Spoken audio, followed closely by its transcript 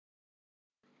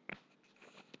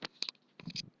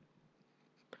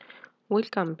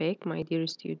Welcome back, my dear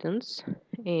students,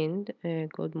 and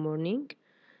good morning.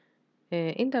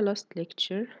 In the last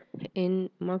lecture in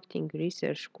marketing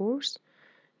research course,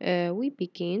 we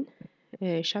began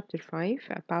chapter 5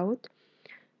 about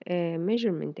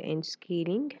measurement and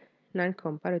scaling,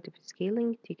 non-comparative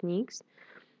scaling techniques.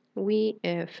 We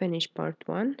finished part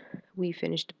 1. We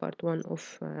finished part 1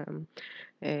 of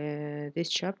this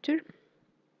chapter,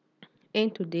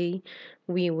 and today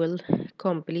we will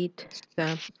complete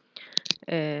the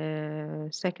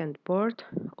second part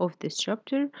of this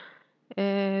chapter.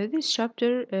 This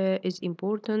chapter is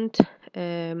important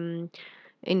in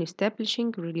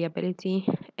establishing reliability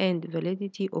and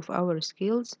validity of our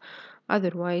skills.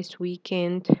 Otherwise, we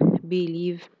can't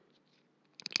believe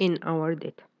in our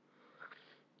data.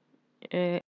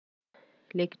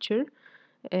 Lecture,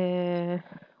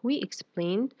 we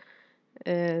explained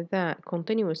the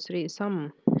continuous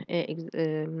some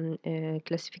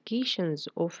classifications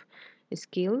of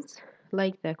skills,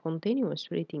 like the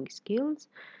continuous rating skills,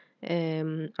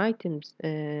 items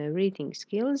rating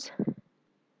skills,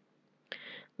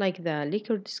 like the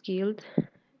Likert scale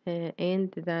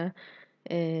and the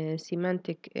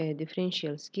semantic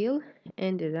differential scale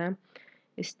and the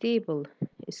stable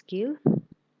scale.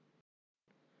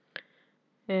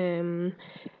 The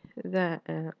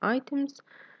items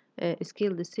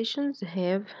scale decisions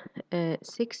have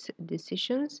 6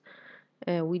 decisions.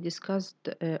 We discussed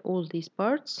all these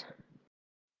parts,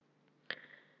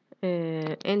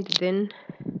 and then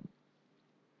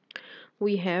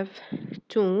we have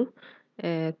 2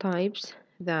 types: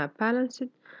 the balanced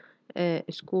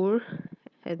score,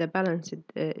 the balanced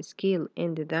scale,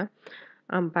 and the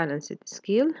unbalanced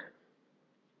scale.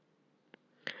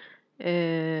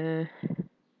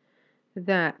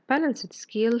 The balanced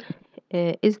scale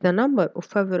is the number of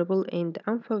favorable and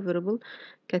unfavorable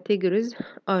categories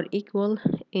are equal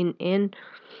in an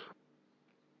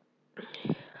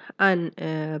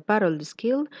unparalleled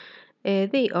scale.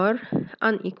 They are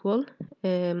unequal.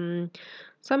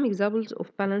 Some examples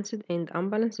of balanced and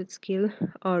unbalanced scale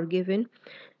are given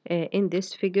in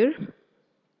this figure.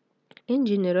 In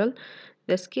general,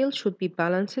 the scale should be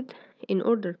balanced in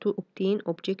order to obtain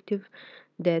objective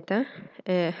data.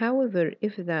 However,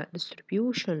 if the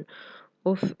distribution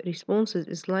of responses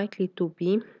is likely to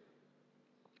be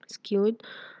skewed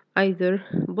either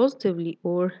positively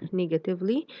or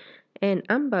negatively, an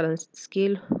unbalanced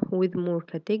scale with more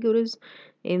categories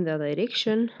in the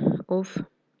direction of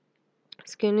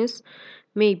skewness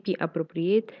may be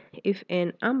appropriate. If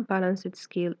an unbalanced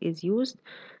scale is used,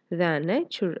 the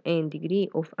nature and degree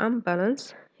of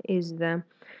imbalance is the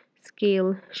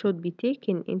scale should be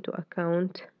taken into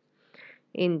account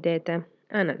in data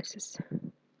analysis.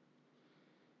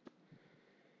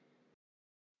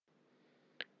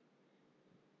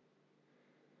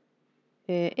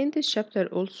 In this chapter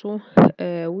also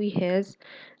we has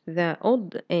the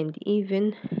odd and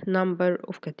even number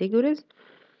of categories.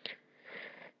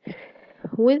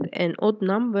 With an odd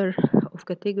number of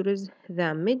categories,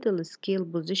 the middle scale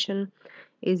position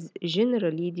is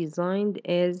generally designed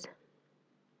as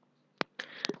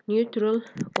neutral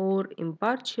or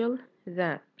impartial.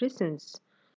 The presence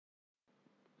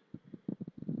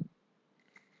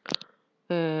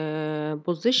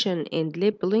position and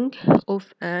labeling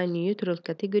of a neutral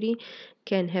category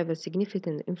can have a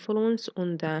significant influence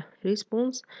on the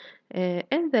response,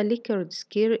 and the Likert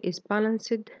scale is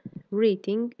balanced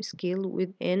rating scale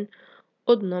with an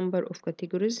odd number of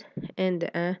categories and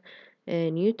a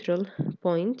neutral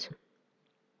point.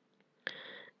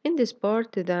 In this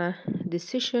part, the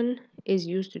decision is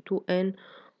used to an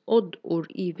odd or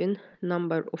even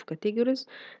number of categories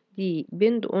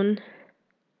depend on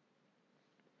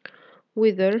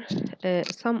whether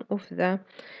some of the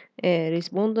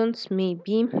respondents may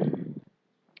be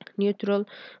neutral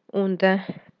on the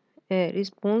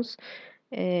response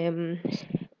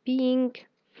being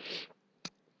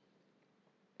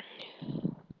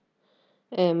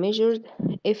measured.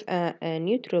 If a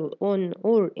neutral on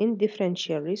or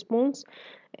indifferential response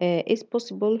is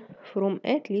possible from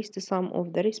at least some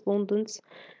of the respondents,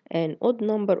 an odd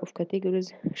number of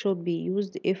categories should be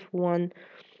used. If one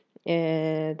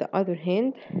the other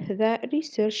hand, the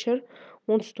researcher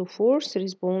wants to force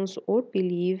response or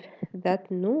believe that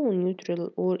no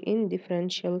neutral or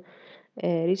indifferential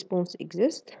response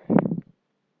exists.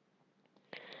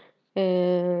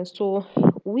 So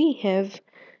we have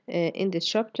in this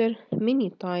chapter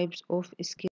many types of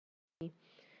skills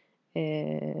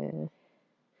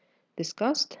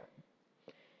discussed,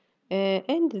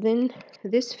 and then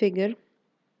this figure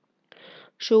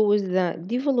shows the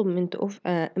development of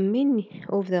many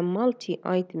of the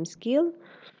multi-item scale.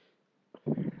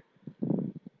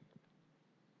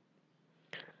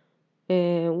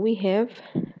 we have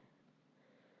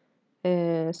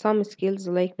some skills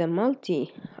like the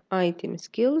multi-item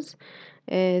skills.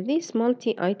 These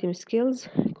multi-item skills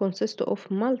consist of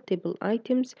multiple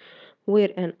items where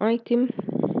an item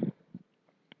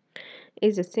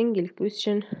is a single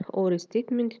question or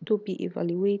statement to be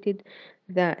evaluated.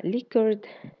 The Likert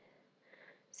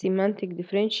semantic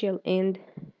differential and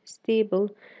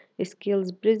stable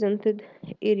skills presented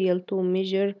areal to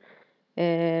measure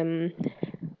um,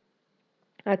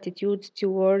 attitudes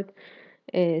toward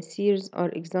series are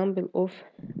example of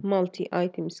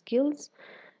multi-item skills.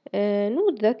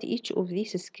 Note that each of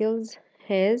these skills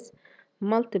has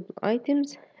multiple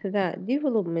items. The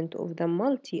development of the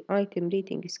multi-item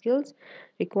rating skills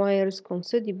requires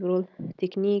considerable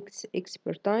techniques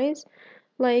expertise.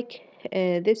 Like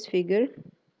this figure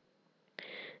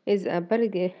is a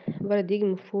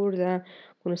paradigm for the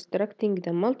constructing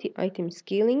the multi-item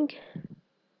scaling,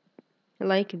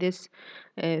 like this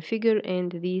figure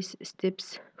and these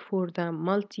steps for the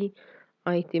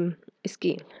multi-item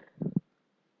scale.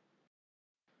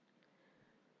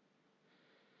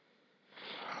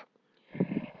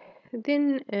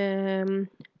 Then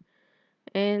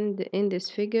and in this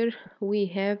figure we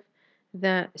have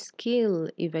the scale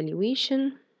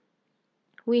evaluation.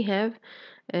 We have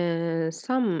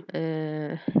some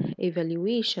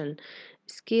evaluation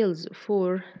skills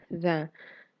for the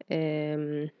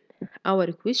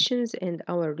our questions and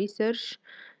our research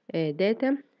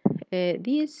data.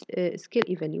 These skill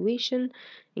evaluation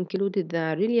included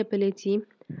the reliability,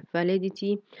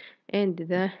 validity, and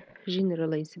the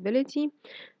generalizability.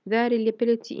 The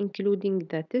reliability including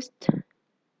the test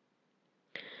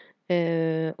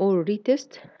or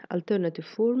retest, alternative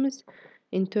forms,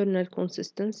 internal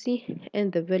consistency,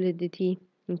 and the validity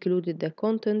included the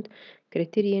content,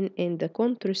 criterion, and the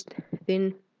contrast,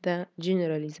 then the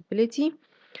generalizability.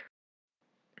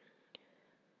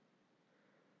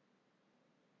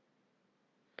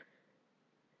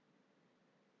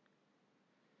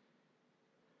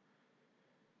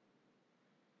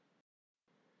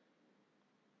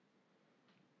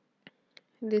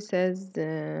 This is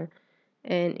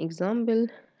an example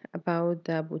about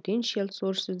the potential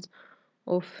sources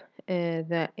of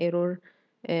the error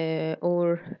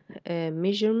or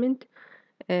measurement.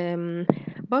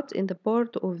 But in the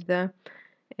part of the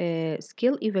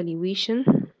skill evaluation,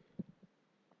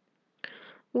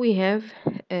 we have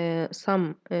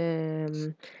some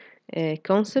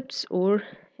concepts or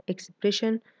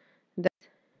expression that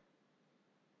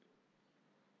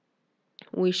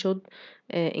we should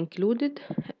include it.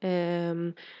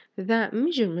 The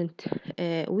measurement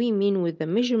we mean with the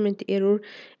measurement error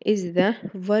is the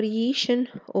variation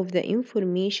of the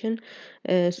information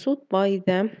sought by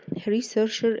the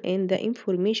researcher and the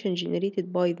information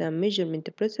generated by the measurement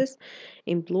process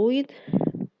employed.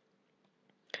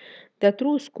 The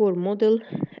true score model,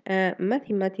 a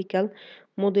mathematical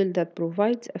model that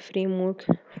provides a framework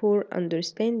for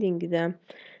understanding the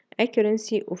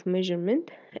accuracy of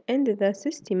measurement, and the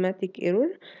systematic error.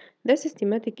 The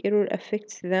systematic error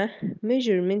affects the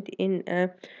measurement in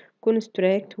a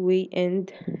construct way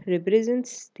and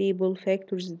represents stable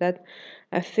factors that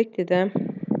affect the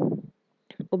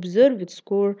observed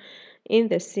score in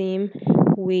the same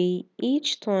way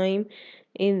each time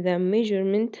in the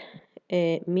measurement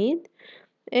made.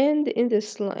 And in the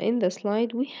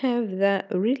slide we have the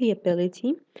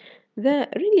reliability. The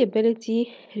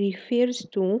reliability refers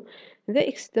to the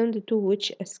extent to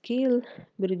which a scale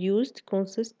produced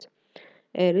consist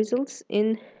results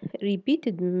in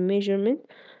repeated measurement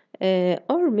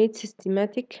are made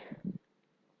systematic.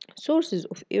 Sources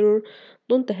of error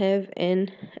don't have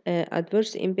an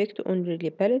adverse impact on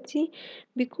reliability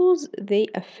because they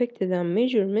affect the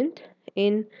measurement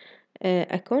in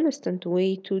a constant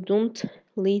way to don't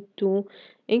lead to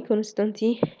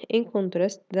inconsistency. In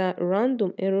contrast, the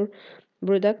random error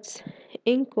products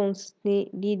inconsistency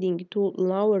leading to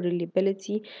lower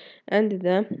reliability, and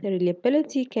the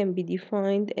reliability can be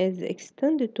defined as the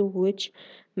extent to which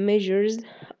measures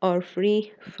are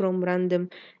free from random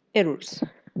errors,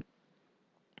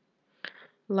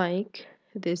 like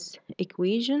this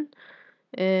equation.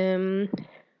 Um,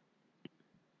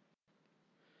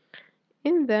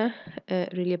 in the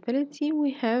reliability,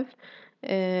 we have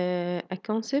a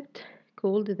concept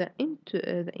called the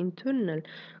internal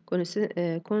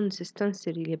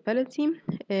consistency reliability.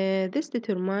 This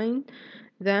determines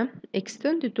the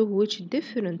extent to which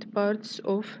different parts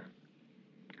of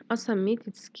a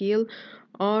summated scale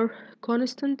are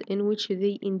constant, in which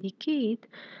they indicate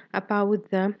about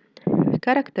the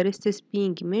characteristics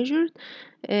being measured.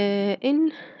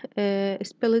 In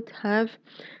split have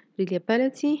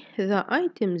reliability, the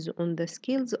items on the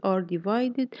scales are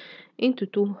divided into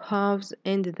two halves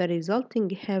and the resulting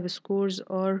half scores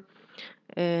are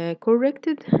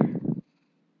corrected.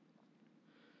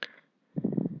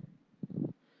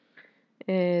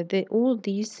 All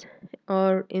these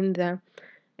are in the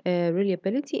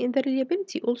reliability. In the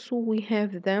reliability also we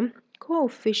have the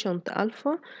coefficient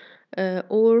alpha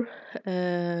or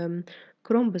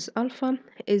Crumb's alpha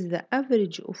is the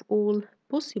average of all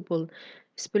possible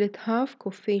split half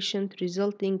coefficient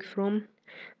resulting from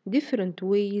different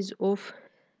ways of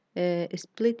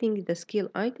splitting the scale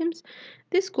items.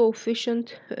 This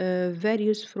coefficient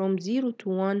varies from 0 to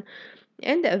 1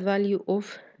 and a value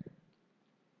of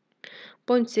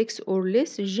 0.6 or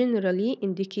less generally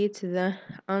indicates the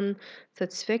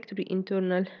unsatisfactory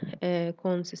internal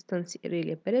consistency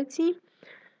reliability.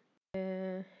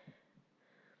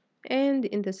 And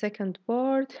in the second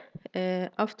part,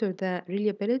 after the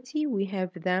reliability, we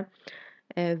have the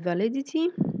validity.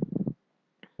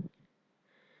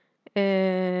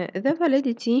 The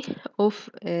validity of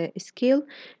a scale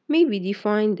may be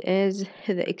defined as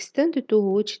the extent to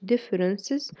which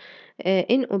differences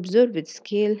in observed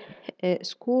scale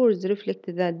scores reflect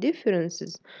the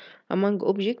differences among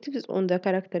objectives on the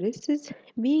characteristics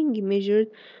being measured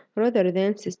rather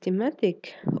than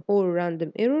systematic or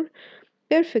random error.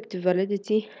 Perfect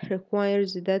validity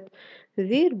requires that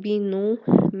there be no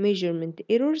measurement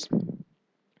errors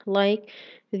like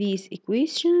these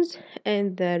equations,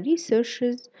 and the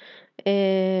researchers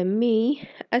may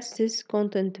assess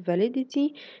content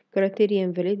validity,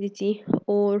 criterion validity,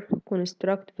 or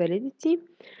construct validity.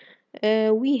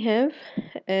 We have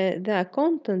the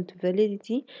content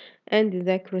validity and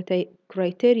the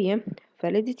criteria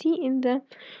validity. In the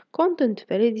content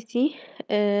validity,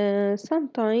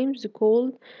 sometimes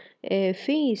called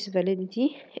face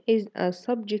validity, is a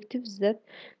subjective that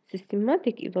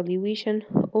systematic evaluation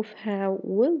of how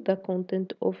well the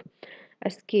content of a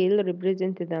scale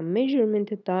represent the measurement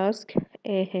task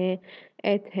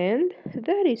at hand.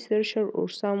 The researcher or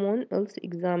someone else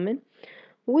examine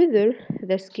whether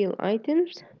the scale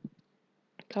items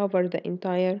cover the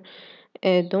entire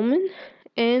domain,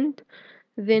 and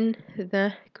then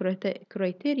the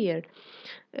criteria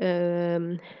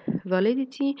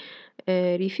validity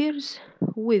refers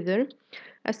whether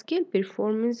a scale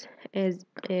performs as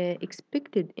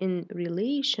expected in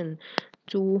relation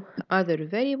to other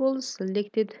variables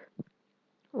selected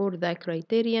or the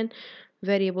criterion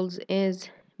variables as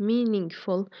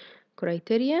meaningful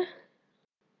criteria.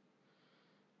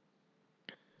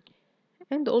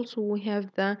 And also we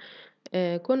have the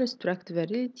construct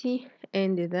validity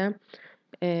and the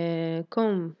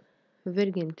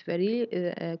convergent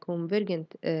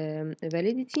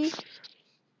validity.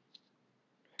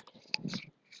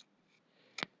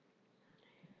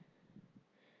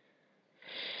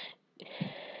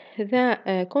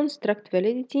 The construct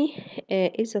validity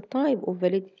is a type of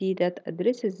validity that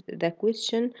addresses the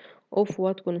question of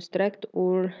what construct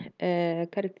or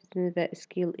characteristic the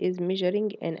scale is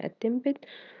measuring and attempt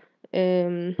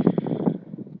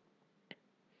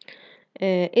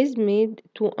is made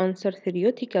to answer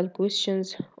theoretical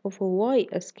questions of why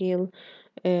a scale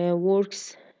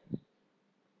works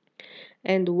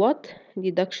and what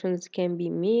deductions can be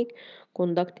made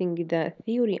conducting the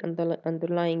theory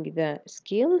underlying the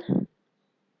scale.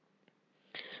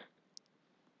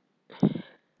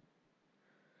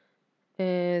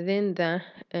 Then the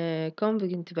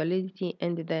convergent validity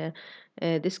and the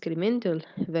discriminant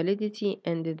validity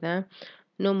and the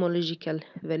nomological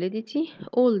validity.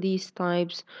 All these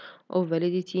types of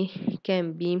validity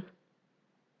can be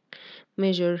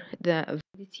measure the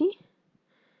validity,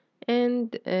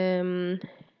 and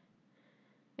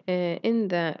in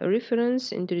the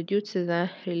reference introduces the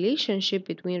relationship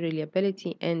between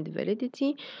reliability and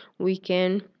validity. We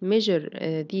can measure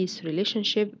this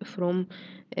relationship from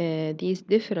these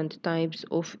different types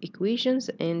of equations,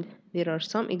 and there are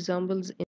some examples